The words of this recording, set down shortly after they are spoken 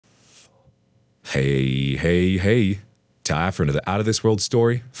Hey, hey, hey. Time for another Out of This World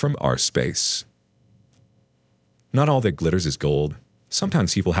story from our space. Not all that glitters is gold.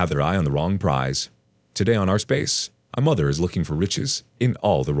 Sometimes people have their eye on the wrong prize. Today on our space, a mother is looking for riches in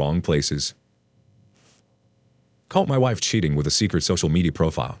all the wrong places. Caught my wife cheating with a secret social media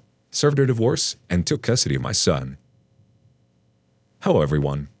profile, served her divorce, and took custody of my son. Hello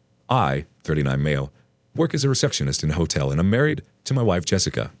everyone. I, 39 male, work as a receptionist in a hotel and I'm married to my wife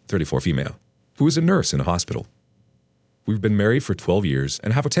Jessica, 34 female, who is a nurse in a hospital. We've been married for 12 years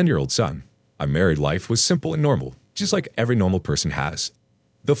and have a 10-year-old son. Our married life was simple and normal, just like every normal person has.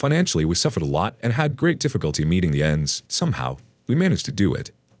 Though financially we suffered a lot and had great difficulty meeting the ends, somehow we managed to do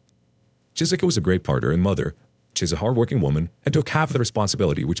it. Jessica was a great partner and mother. She's a hardworking woman and took half of the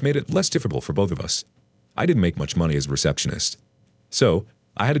responsibility, which made it less difficult for both of us. I didn't make much money as a receptionist, so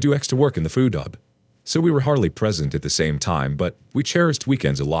I had to do extra work in the food hub. So we were hardly present at the same time, but we cherished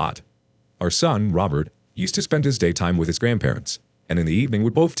weekends a lot. Our son, Robert, used to spend his daytime with his grandparents, and in the evening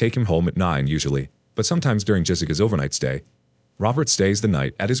we'd both take him home at 9 usually, but sometimes during Jessica's overnight stay, Robert stays the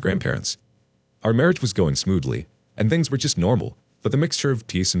night at his grandparents'. Our marriage was going smoothly, and things were just normal, but the mixture of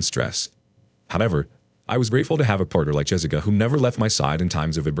peace and stress. However, I was grateful to have a partner like Jessica who never left my side in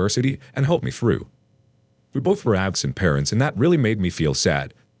times of adversity and helped me through. We both were absent parents, and that really made me feel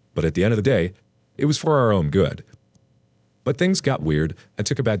sad, but at the end of the day, it was for our own good. But things got weird and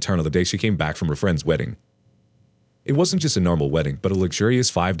took a bad turn on the day she came back from her friend's wedding. It wasn't just a normal wedding, but a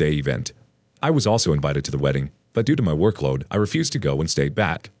luxurious 5-day event. I was also invited to the wedding, but due to my workload, I refused to go and stayed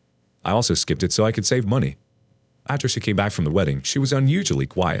back. I also skipped it so I could save money. After she came back from the wedding, she was unusually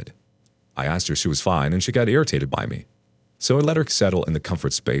quiet. I asked her if she was fine and she got irritated by me. So I let her settle in the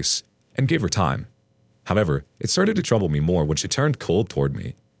comfort space and gave her time. However, it started to trouble me more when she turned cold toward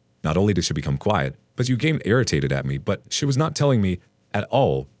me. Not only did she become quiet, but she became irritated at me, but she was not telling me at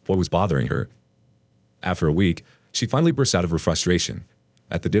all what was bothering her. After a week, she finally burst out of her frustration.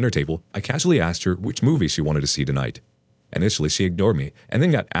 At the dinner table, I casually asked her which movie she wanted to see tonight. Initially, she ignored me and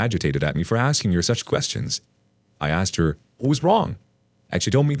then got agitated at me for asking her such questions. I asked her what was wrong, and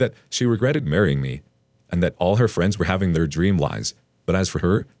she told me that she regretted marrying me and that all her friends were having their dream lives, but as for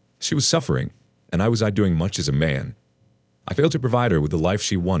her, she was suffering, and I was not doing much as a man. I failed to provide her with the life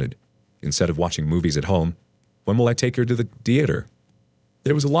she wanted. Instead of watching movies at home, when will I take her to the theater?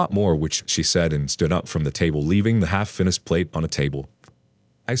 There was a lot more which she said and stood up from the table, leaving the half-finished plate on a table.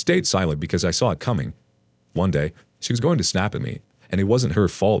 I stayed silent because I saw it coming. One day, she was going to snap at me, and it wasn't her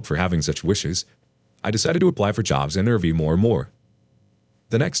fault for having such wishes. I decided to apply for jobs and interview more and more.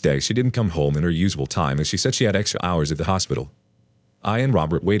 The next day, she didn't come home in her usual time as she said she had extra hours at the hospital. I and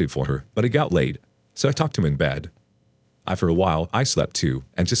Robert waited for her, but it got late, so I tucked him in bed. After a while, I slept too,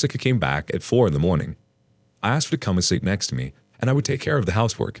 and Jessica came back at 4 in the morning. I asked her to come and sleep next to me, and I would take care of the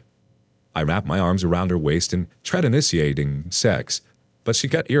housework. I wrapped my arms around her waist and tried initiating sex, but she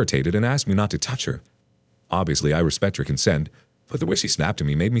got irritated and asked me not to touch her. Obviously, I respect her consent, but the way she snapped at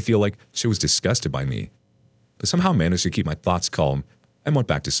me made me feel like she was disgusted by me. I somehow managed to keep my thoughts calm and went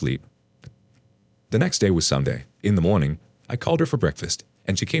back to sleep. The next day was Sunday. In the morning, I called her for breakfast,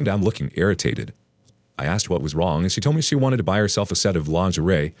 and she came down looking irritated. I asked what was wrong, and she told me she wanted to buy herself a set of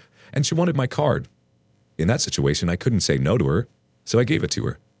lingerie, and she wanted my card. In that situation, I couldn't say no to her, so I gave it to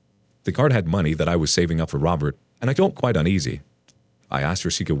her. The card had money that I was saving up for Robert, and I felt quite uneasy. I asked her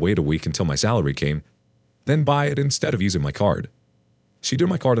if she could wait a week until my salary came, then buy it instead of using my card. She threw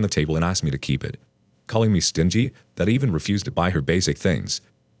my card on the table and asked me to keep it, calling me stingy that I even refused to buy her basic things.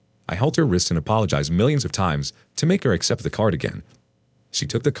 I held her wrist and apologized millions of times to make her accept the card again. She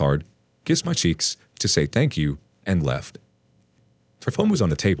took the card, kissed my cheeks to say thank you, and left. Her phone was on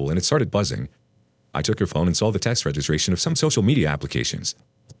the table and it started buzzing. I took her phone and saw the text registration of some social media applications.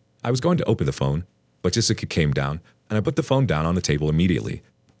 I was going to open the phone, but Jessica came down and I put the phone down on the table immediately.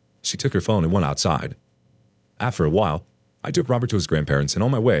 She took her phone and went outside. After a while, I took Robert to his grandparents, and on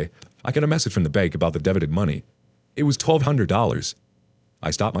my way, I got a message from the bank about the debited money. It was $1,200.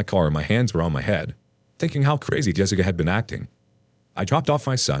 I stopped my car and my hands were on my head, thinking how crazy Jessica had been acting. I dropped off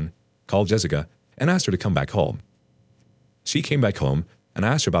my son, called Jessica, and asked her to come back home. She came back home and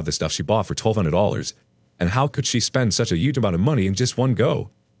asked her about the stuff she bought for $1,200, and how could she spend such a huge amount of money in just one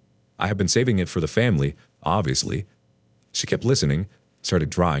go? I had been saving it for the family, obviously. She kept listening,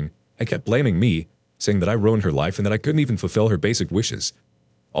 started crying, and kept blaming me, saying that I ruined her life and that I couldn't even fulfill her basic wishes.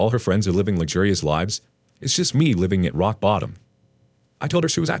 All her friends are living luxurious lives. It's just me living at rock bottom. I told her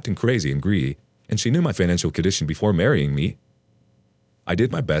she was acting crazy and greedy, and she knew my financial condition before marrying me. I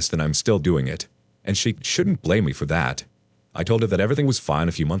did my best and I'm still doing it, and she shouldn't blame me for that. I told her that everything was fine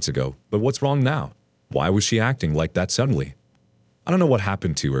a few months ago, but what's wrong now? Why was she acting like that suddenly? I don't know what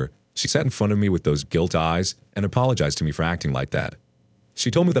happened to her. She sat in front of me with those guilt eyes and apologized to me for acting like that.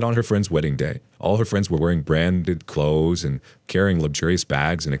 She told me that on her friend's wedding day, all her friends were wearing branded clothes and carrying luxurious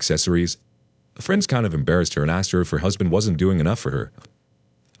bags and accessories. The friends kind of embarrassed her and asked her if her husband wasn't doing enough for her.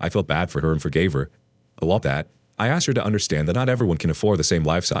 I felt bad for her and forgave her. Along that, I asked her to understand that not everyone can afford the same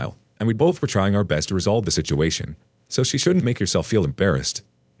lifestyle, and we both were trying our best to resolve the situation, so she shouldn't make herself feel embarrassed.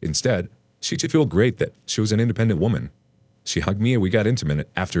 Instead, she should feel great that she was an independent woman. She hugged me and we got intimate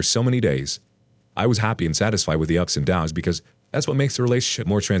after so many days. I was happy and satisfied with the ups and downs because that's what makes the relationship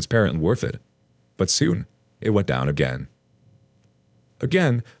more transparent and worth it. But soon, it went down again.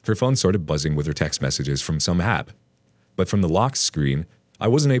 Again, her phone started buzzing with her text messages from some app. But from the lock screen, I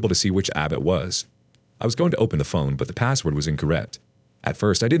wasn't able to see which app it was. I was going to open the phone, but the password was incorrect. At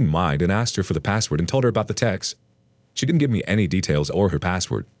first, I didn't mind and asked her for the password and told her about the text. She didn't give me any details or her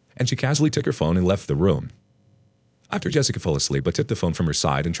password, and she casually took her phone and left the room. After Jessica fell asleep, I took the phone from her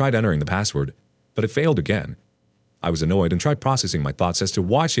side and tried entering the password, but it failed again. I was annoyed and tried processing my thoughts as to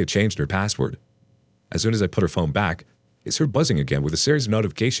why she had changed her password. As soon as I put her phone back, it started buzzing again with a series of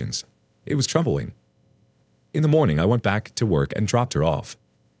notifications. It was troubling. In the morning, I went back to work and dropped her off.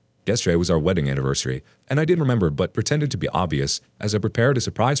 Yesterday was our wedding anniversary, and I didn't remember but pretended to be obvious as I prepared a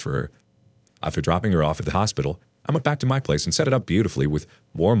surprise for her. After dropping her off at the hospital, I went back to my place and set it up beautifully with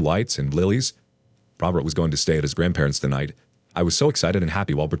warm lights and lilies. Robert was going to stay at his grandparents' the night. I was so excited and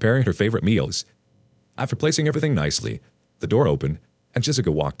happy while preparing her favorite meals. After placing everything nicely, the door opened and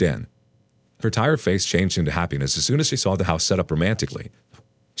Jessica walked in. Her tired face changed into happiness as soon as she saw the house set up romantically.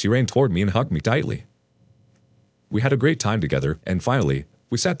 She ran toward me and hugged me tightly. We had a great time together, and finally,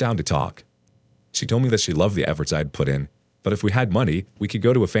 we sat down to talk. She told me that she loved the efforts I had put in, but if we had money, we could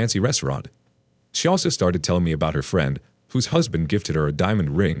go to a fancy restaurant. She also started telling me about her friend, whose husband gifted her a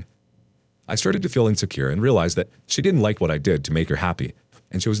diamond ring. I started to feel insecure and realized that she didn't like what I did to make her happy,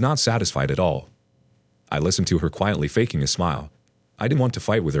 and she was not satisfied at all. I listened to her quietly faking a smile. I didn't want to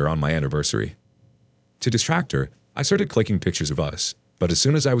fight with her on my anniversary. To distract her, I started clicking pictures of us, but as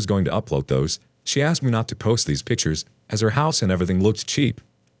soon as I was going to upload those, she asked me not to post these pictures as her house and everything looked cheap,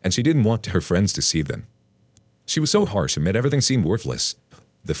 and she didn't want her friends to see them. She was so harsh and made everything seem worthless.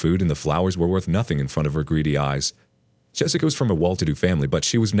 The food and the flowers were worth nothing in front of her greedy eyes. Jessica was from a well-to-do family, but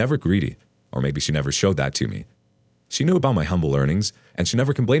she was never greedy, or maybe she never showed that to me. She knew about my humble earnings, and she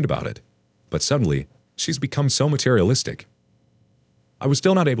never complained about it. But suddenly, she's become so materialistic. I was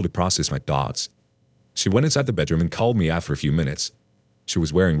still not able to process my thoughts. She went inside the bedroom and called me after a few minutes. She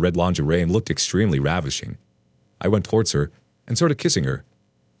was wearing red lingerie and looked extremely ravishing. I went towards her and started kissing her,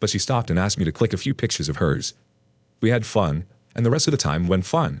 but she stopped and asked me to click a few pictures of hers. We had fun, and the rest of the time went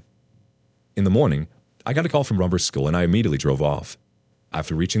fun. In the morning, I got a call from Robert's school and I immediately drove off.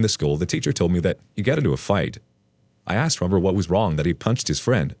 After reaching the school, the teacher told me that he got into a fight. I asked Robert what was wrong that he punched his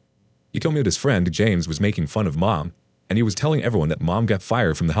friend. He told me that his friend, James, was making fun of Mom, and he was telling everyone that Mom got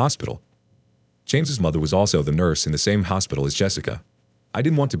fired from the hospital. James's mother was also the nurse in the same hospital as Jessica. I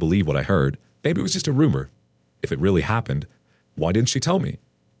didn't want to believe what I heard. Maybe it was just a rumor. If it really happened, why didn't she tell me?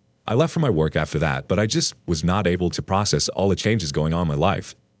 I left for my work after that, but I just was not able to process all the changes going on in my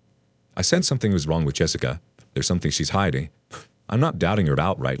life. I sensed something was wrong with Jessica. There's something she's hiding. I'm not doubting her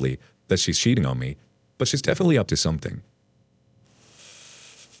outrightly that she's cheating on me, but she's definitely up to something.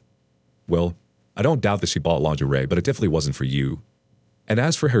 Well, I don't doubt that she bought lingerie, but it definitely wasn't for you. And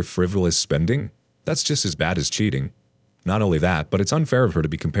as for her frivolous spending, that's just as bad as cheating. Not only that, but it's unfair of her to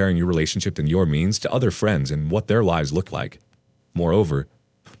be comparing your relationship and your means to other friends and what their lives look like. Moreover,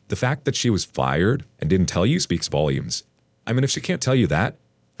 the fact that she was fired and didn't tell you speaks volumes. I mean, if she can't tell you that,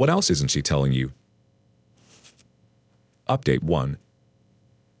 what else isn't she telling you? Update 1.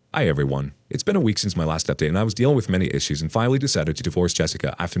 Hi everyone. It's been a week since my last update and I was dealing with many issues and finally decided to divorce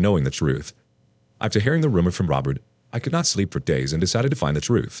Jessica after knowing the truth. After hearing the rumor from Robert, I could not sleep for days and decided to find the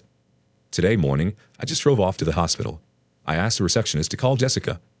truth. Today morning, I just drove off to the hospital. I asked the receptionist to call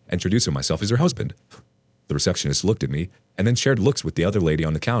Jessica, introducing myself as her husband. The receptionist looked at me and then shared looks with the other lady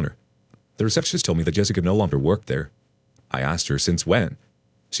on the counter. The receptionist told me that Jessica no longer worked there. I asked her since when.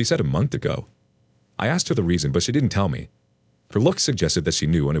 She said a month ago. I asked her the reason, but she didn't tell me. Her looks suggested that she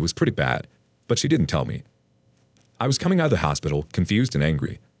knew and it was pretty bad, but she didn't tell me. I was coming out of the hospital, confused and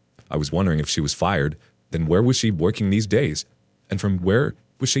angry. I was wondering if she was fired, then where was she working these days? And from where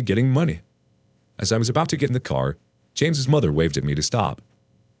was she getting money? As I was about to get in the car, James's mother waved at me to stop.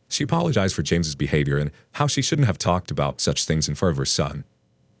 She apologized for James's behavior and how she shouldn't have talked about such things in front of her son.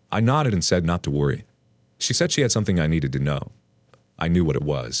 I nodded and said not to worry. She said she had something I needed to know. I knew what it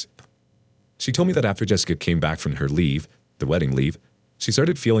was. She told me that after Jessica came back from her leave, the wedding leave, she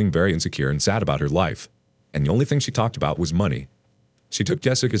started feeling very insecure and sad about her life, and the only thing she talked about was money. She took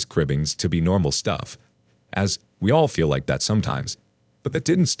Jessica's cribbings to be normal stuff, as we all feel like that sometimes. But that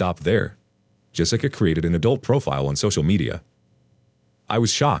didn't stop there. Jessica created an adult profile on social media. I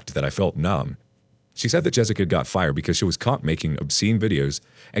was shocked that I felt numb. She said that Jessica got fired because she was caught making obscene videos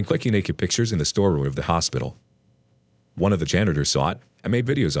and clicking naked pictures in the storeroom of the hospital. One of the janitors saw it and made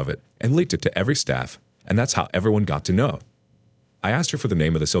videos of it and leaked it to every staff, and that's how everyone got to know. I asked her for the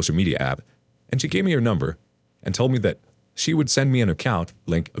name of the social media app, and she gave me her number and told me that she would send me an account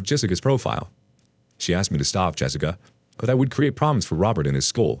link of Jessica's profile. She asked me to stop Jessica, but that would create problems for Robert in his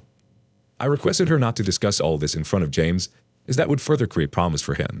school. I requested her not to discuss all this in front of James, as that would further create problems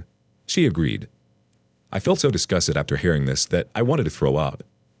for him. She agreed. I felt so disgusted after hearing this that I wanted to throw up.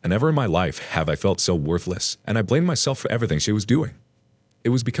 And never in my life have I felt so worthless, and I blamed myself for everything she was doing. It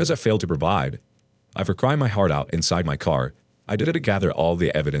was because I failed to provide. After crying my heart out inside my car, I did it to gather all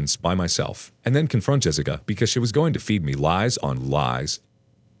the evidence by myself, and then confront Jessica because she was going to feed me lies on lies.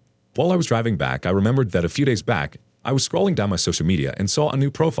 While I was driving back, I remembered that a few days back, I was scrolling down my social media and saw a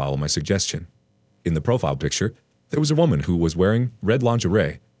new profile on my suggestion. In the profile picture, there was a woman who was wearing red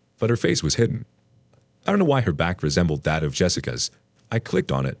lingerie, but her face was hidden. I don't know why her back resembled that of Jessica's. I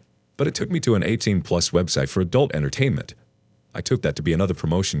clicked on it, but it took me to an 18-plus website for adult entertainment. I took that to be another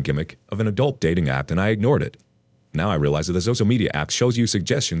promotion gimmick of an adult dating app, and I ignored it. Now I realize that the social media app shows you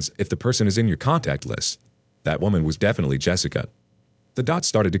suggestions if the person is in your contact list. That woman was definitely Jessica. The dots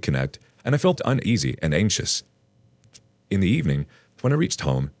started to connect, and I felt uneasy and anxious. In the evening, when I reached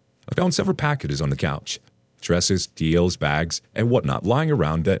home, I found several packages on the couch. Dresses, deals, bags, and whatnot lying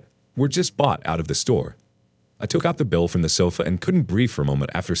around that were just bought out of the store. I took out the bill from the sofa and couldn't breathe for a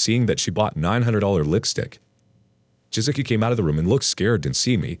moment after seeing that she bought $900 lipstick. Jessica came out of the room and looked scared to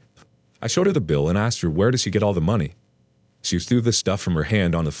see me. I showed her the bill and asked her where did she get all the money. She threw the stuff from her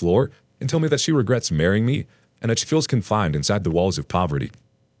hand on the floor and told me that she regrets marrying me and that she feels confined inside the walls of poverty.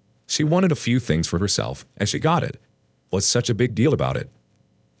 She wanted a few things for herself, and she got it. What's such a big deal about it?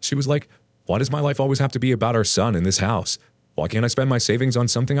 She was like, why does my life always have to be about our son in this house? Why can't I spend my savings on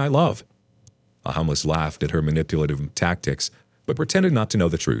something I love? I almost laughed at her manipulative tactics, but pretended not to know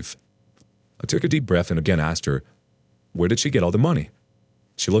the truth. I took a deep breath and again asked her, where did she get all the money?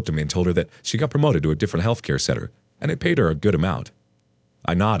 She looked at me and told her that she got promoted to a different healthcare center, and it paid her a good amount.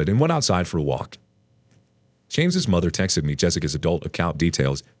 I nodded and went outside for a walk. James's mother texted me Jessica's adult account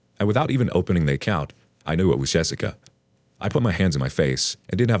details, and without even opening the account, I knew it was Jessica. I put my hands in my face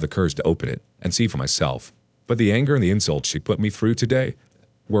and didn't have the courage to open it and see for myself. But the anger and the insults she put me through today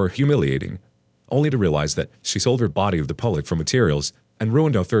were humiliating, only to realize that she sold her body to the public for materials and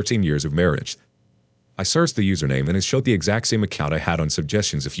ruined our 13 years of marriage. I searched the username and it showed the exact same account I had on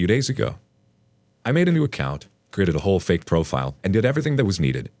suggestions a few days ago. I made a new account, created a whole fake profile, and did everything that was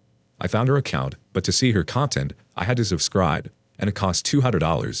needed. I found her account, but to see her content, I had to subscribe, and it cost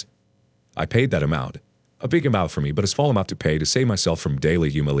 $200. I paid that amount, a big amount for me, but a small amount to pay to save myself from daily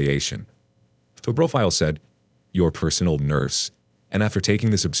humiliation. The profile said, your personal nurse, and after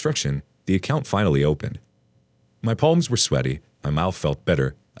taking the subscription, the account finally opened. My palms were sweaty, my mouth felt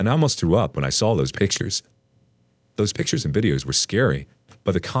bitter, and I almost threw up when I saw those pictures. Those pictures and videos were scary,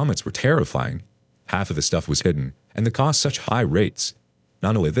 but the comments were terrifying. Half of the stuff was hidden, and they cost such high rates.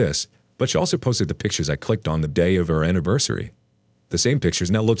 Not only this, but she also posted the pictures I clicked on the day of our anniversary. The same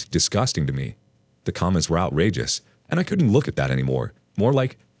pictures now looked disgusting to me. The comments were outrageous, and I couldn't look at that anymore. More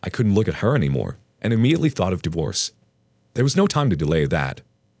like, I couldn't look at her anymore, and immediately thought of divorce. There was no time to delay that.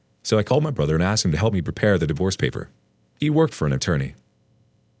 So I called my brother and asked him to help me prepare the divorce paper. He worked for an attorney.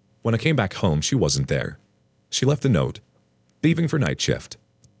 When I came back home, she wasn't there. She left a note, leaving for night shift.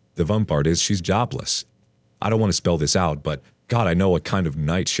 The fun part is she's jobless. I don't want to spell this out, but God, I know what kind of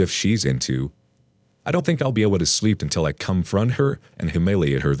night shift she's into. I don't think I'll be able to sleep until I confront her and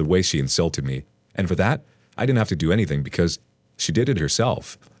humiliate her the way she insulted me. And for that, I didn't have to do anything because she did it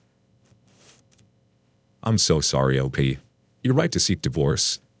herself. I'm so sorry, OP. You're right to seek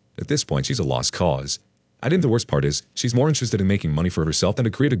divorce. At this point, she's a lost cause. I think the worst part is she's more interested in making money for herself than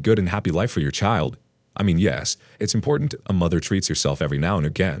to create a good and happy life for your child. I mean, yes, it's important a mother treats herself every now and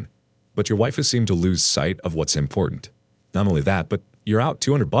again, but your wife has seemed to lose sight of what's important. Not only that, but you're out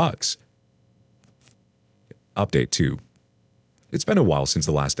 $200. Update 2. It's been a while since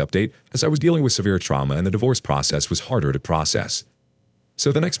the last update, as I was dealing with severe trauma and the divorce process was harder to process.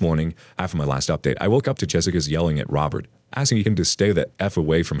 So the next morning, after my last update, I woke up to Jessica's yelling at Robert, asking him to stay the F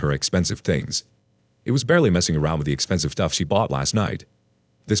away from her expensive things. It was barely messing around with the expensive stuff she bought last night.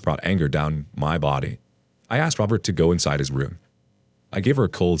 This brought anger down my body. I asked Robert to go inside his room. I gave her a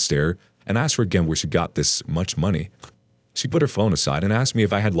cold stare and asked her again where she got this much money. She put her phone aside and asked me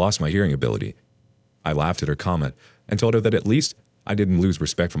if I had lost my hearing ability. I laughed at her comment and told her that at least I didn't lose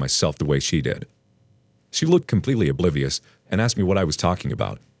respect for myself the way she did. She looked completely oblivious and asked me what I was talking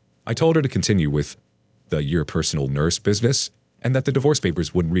about. I told her to continue with your personal nurse business and that the divorce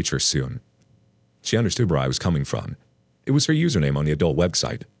papers wouldn't reach her soon. She understood where I was coming from. It was her username on the adult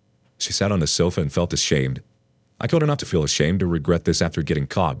website. She sat on the sofa and felt ashamed. I told her not to feel ashamed or regret this after getting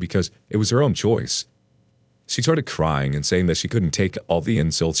caught because it was her own choice. She started crying and saying that she couldn't take all the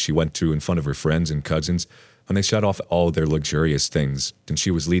insults she went through in front of her friends and cousins when they shut off all their luxurious things and she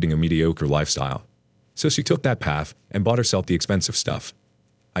was leading a mediocre lifestyle. So she took that path and bought herself the expensive stuff.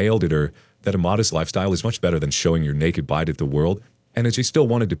 I yelled at her that a modest lifestyle is much better than showing your naked body to the world, and if she still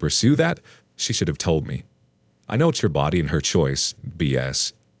wanted to pursue that, she should have told me. I know it's her body and her choice,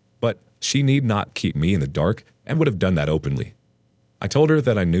 BS, but she need not keep me in the dark and would have done that openly. I told her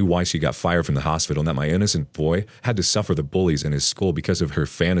that I knew why she got fired from the hospital and that my innocent boy had to suffer the bullies in his school because of her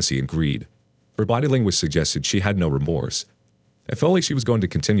fantasy and greed. Her body language suggested she had no remorse. If only she was going to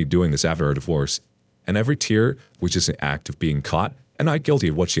continue doing this after our divorce, and every tear was just an act of being caught and I guilty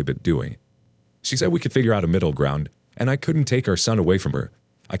of what she had been doing. She said we could figure out a middle ground, and I couldn't take our son away from her.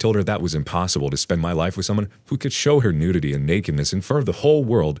 I told her that was impossible to spend my life with someone who could show her nudity and nakedness in front of the whole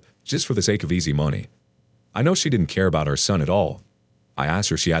world just for the sake of easy money. I know she didn't care about our son at all. I asked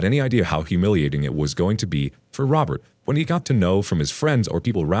her if she had any idea how humiliating it was going to be for Robert when he got to know from his friends or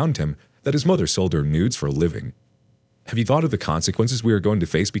people around him that his mother sold her nudes for a living. Have you thought of the consequences we are going to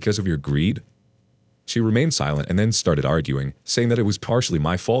face because of your greed? She remained silent and then started arguing, saying that it was partially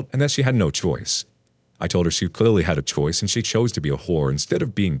my fault and that she had no choice. I told her she clearly had a choice and she chose to be a whore instead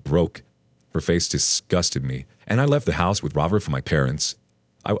of being broke. Her face disgusted me, and I left the house with Robert for my parents.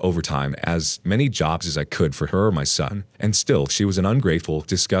 I overtime as many jobs as I could for her or my son, and still she was an ungrateful,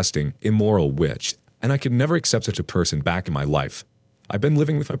 disgusting, immoral witch, and I could never accept such a person back in my life. I've been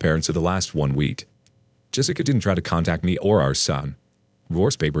living with my parents for the last 1 week. Jessica didn't try to contact me or our son.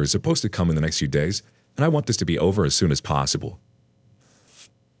 Divorce paper is supposed to come in the next few days, and I want this to be over as soon as possible.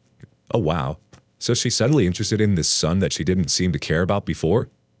 Oh wow, so she's suddenly interested in this son that she didn't seem to care about before?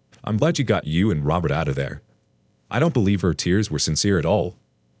 I'm glad you got you and Robert out of there. I don't believe her tears were sincere at all.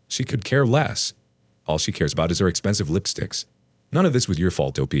 She could care less. All she cares about is her expensive lipsticks. None of this was your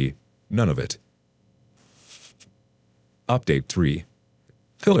fault, OP. None of it. Update 3.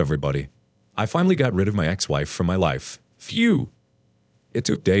 Hello everybody. I finally got rid of my ex-wife from my life. Phew! It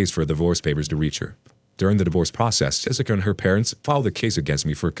took days for the divorce papers to reach her. During the divorce process, Jessica and her parents filed a case against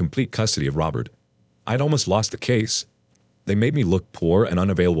me for complete custody of Robert. I'd almost lost the case. They made me look poor and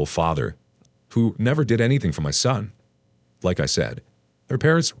unavailable father, who never did anything for my son. Like I said, her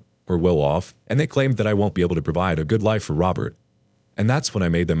parents were well off, and they claimed that I won't be able to provide a good life for Robert. And that's when I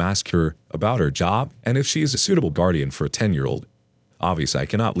made them ask her about her job and if she is a suitable guardian for a 10-year-old. Obviously, I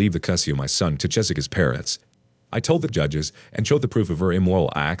cannot leave the custody of my son to Jessica's parents. I told the judges and showed the proof of her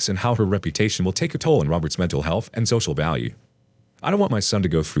immoral acts and how her reputation will take a toll on Robert's mental health and social value. I don't want my son to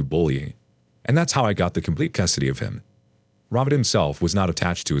go through bullying, and that's how I got the complete custody of him. Robert himself was not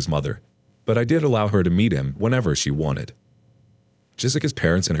attached to his mother, but I did allow her to meet him whenever she wanted. Jessica's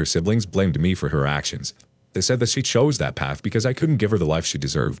parents and her siblings blamed me for her actions. They said that she chose that path because I couldn't give her the life she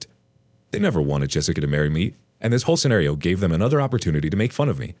deserved. They never wanted Jessica to marry me, and this whole scenario gave them another opportunity to make fun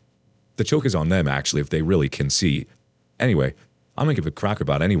of me. The joke is on them, actually, if they really can see. Anyway, I'm gonna give a crack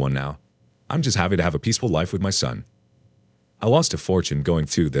about anyone now. I'm just happy to have a peaceful life with my son. I lost a fortune going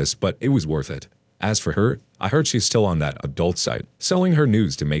through this, but it was worth it. As for her, I heard she's still on that adult site, selling her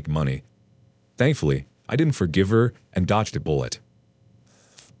nudes to make money. Thankfully, I didn't forgive her and dodged a bullet.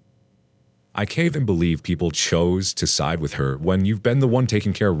 I can't even believe people chose to side with her when you've been the one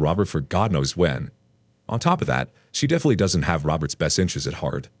taking care of Robert for God knows when. On top of that, she definitely doesn't have Robert's best interests at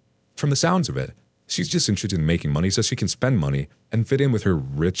heart. From the sounds of it, she's just interested in making money so she can spend money and fit in with her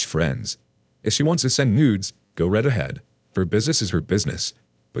rich friends. If she wants to send nudes, go right ahead. Her business is her business,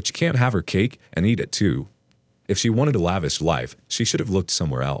 but she can't have her cake and eat it too. If she wanted a lavish life, she should have looked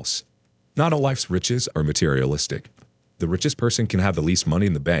somewhere else. Not all life's riches are materialistic. The richest person can have the least money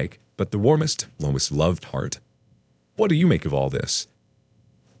in the bank, but the warmest, most loved heart. What do you make of all this?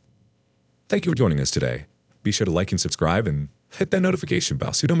 Thank you for joining us today. Be sure to like and subscribe and hit that notification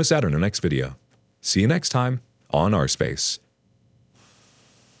bell so you don't miss out on our next video. See you next time on Our Space.